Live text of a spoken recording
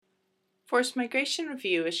Forced Migration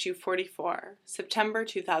Review, Issue 44, September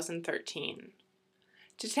 2013.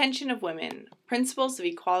 Detention of Women, Principles of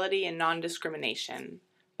Equality and Non-Discrimination,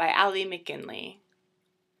 by Ali McGinley.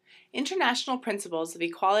 International principles of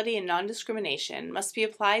equality and non-discrimination must be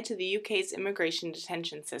applied to the UK's immigration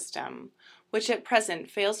detention system, which at present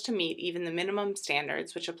fails to meet even the minimum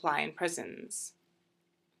standards which apply in prisons.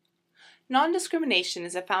 Non-discrimination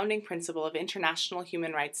is a founding principle of international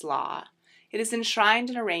human rights law. It is enshrined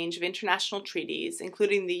in a range of international treaties,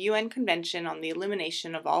 including the UN Convention on the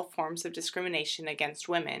Elimination of All Forms of Discrimination Against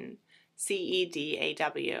Women,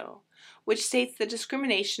 CEDAW, which states that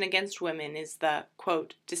discrimination against women is the,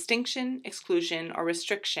 quote, distinction, exclusion, or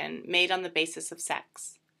restriction made on the basis of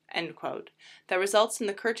sex, end quote, that results in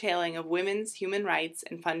the curtailing of women's human rights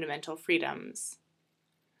and fundamental freedoms.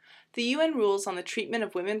 The UN rules on the treatment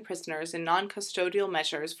of women prisoners and non-custodial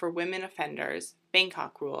measures for women offenders,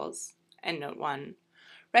 Bangkok Rules, Endnote 1,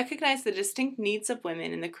 recognize the distinct needs of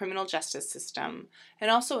women in the criminal justice system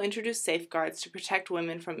and also introduce safeguards to protect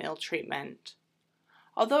women from ill treatment.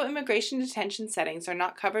 Although immigration detention settings are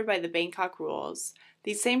not covered by the Bangkok Rules,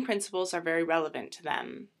 these same principles are very relevant to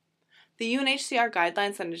them. The UNHCR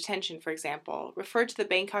Guidelines on Detention, for example, refer to the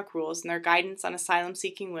Bangkok Rules in their guidance on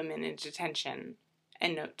asylum-seeking women in detention,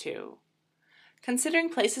 Endnote 2.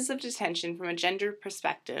 Considering places of detention from a gender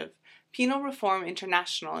perspective, Penal Reform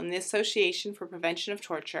International and the Association for Prevention of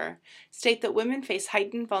Torture state that women face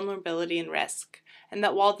heightened vulnerability and risk, and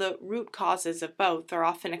that while the root causes of both are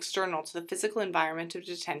often external to the physical environment of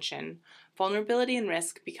detention, vulnerability and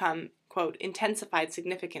risk become, quote, intensified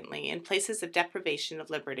significantly in places of deprivation of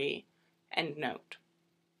liberty, Endnote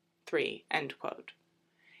 3, end quote.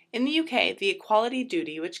 In the UK, the Equality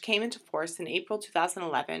Duty, which came into force in April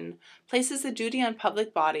 2011, places a duty on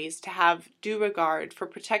public bodies to have due regard for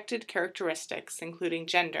protected characteristics, including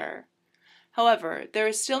gender. However, there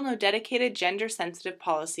is still no dedicated gender-sensitive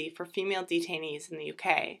policy for female detainees in the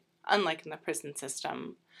UK, unlike in the prison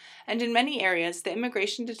system, and in many areas the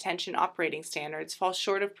immigration detention operating standards fall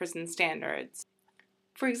short of prison standards.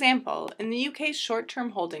 For example, in the UK's short-term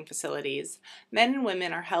holding facilities, men and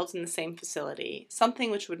women are held in the same facility,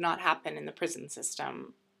 something which would not happen in the prison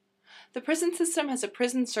system. The prison system has a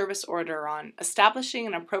prison service order on establishing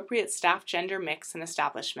an appropriate staff gender mix in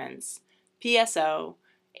establishments, PSO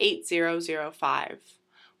 8005,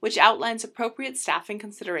 which outlines appropriate staffing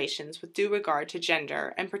considerations with due regard to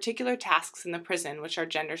gender and particular tasks in the prison which are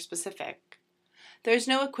gender-specific. There is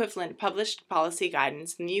no equivalent published policy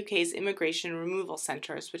guidance in the UK's immigration removal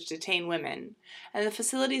centres which detain women, and the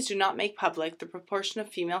facilities do not make public the proportion of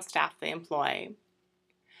female staff they employ.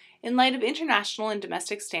 In light of international and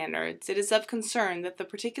domestic standards, it is of concern that the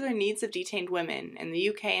particular needs of detained women in the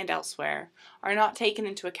UK and elsewhere are not taken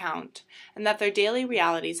into account, and that their daily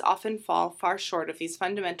realities often fall far short of these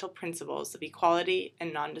fundamental principles of equality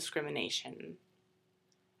and non-discrimination.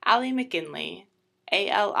 Ali McGinley,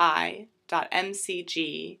 ALI.MCG,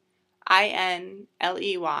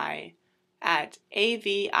 INLEY, at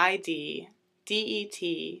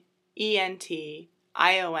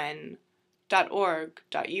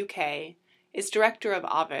avidentIon.org.uk, is Director of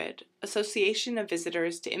Ovid, Association of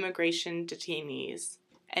Visitors to Immigration Detainees,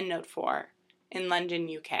 Endnote 4, in London,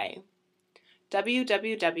 UK.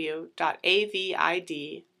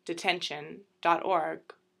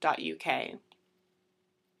 www.aviddetention.org.uk.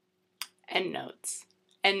 Endnotes.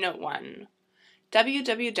 Endnote 1.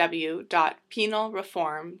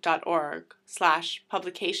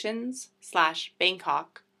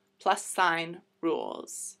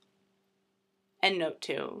 www.penalreform.org/publications/Bangkok+rules. Endnote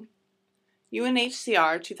 2.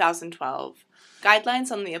 UNHCR 2012.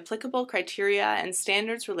 Guidelines on the applicable criteria and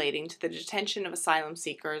standards relating to the detention of asylum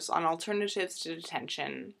seekers on alternatives to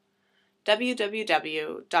detention.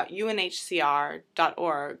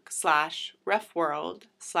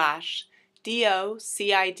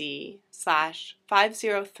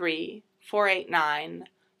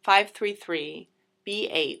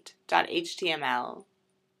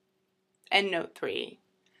 Endnote 3.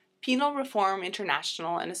 Penal Reform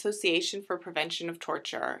International and Association for Prevention of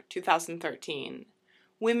Torture, 2013.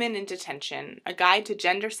 Women in Detention, A Guide to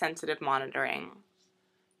Gender-Sensitive Monitoring.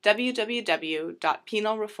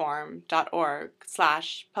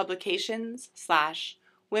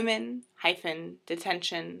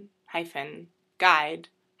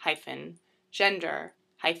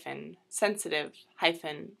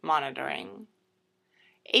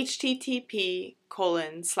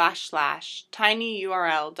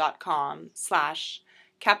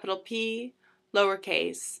 http://tinyurl.com/P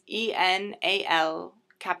lowercase ENAL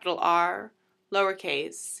capital R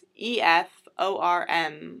lowercase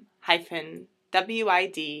EFORM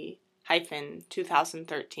 -WID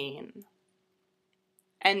 -2013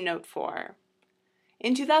 Endnote 4.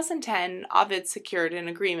 In 2010, Ovid secured an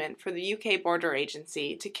agreement for the UK Border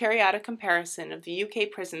Agency to carry out a comparison of the UK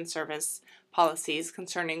Prison Service policies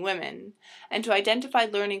concerning women, and to identify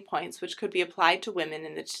learning points which could be applied to women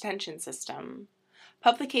in the detention system.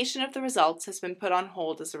 Publication of the results has been put on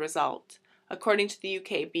hold as a result, according to the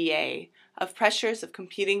UK BA, of pressures of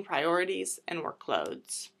competing priorities and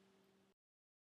workloads.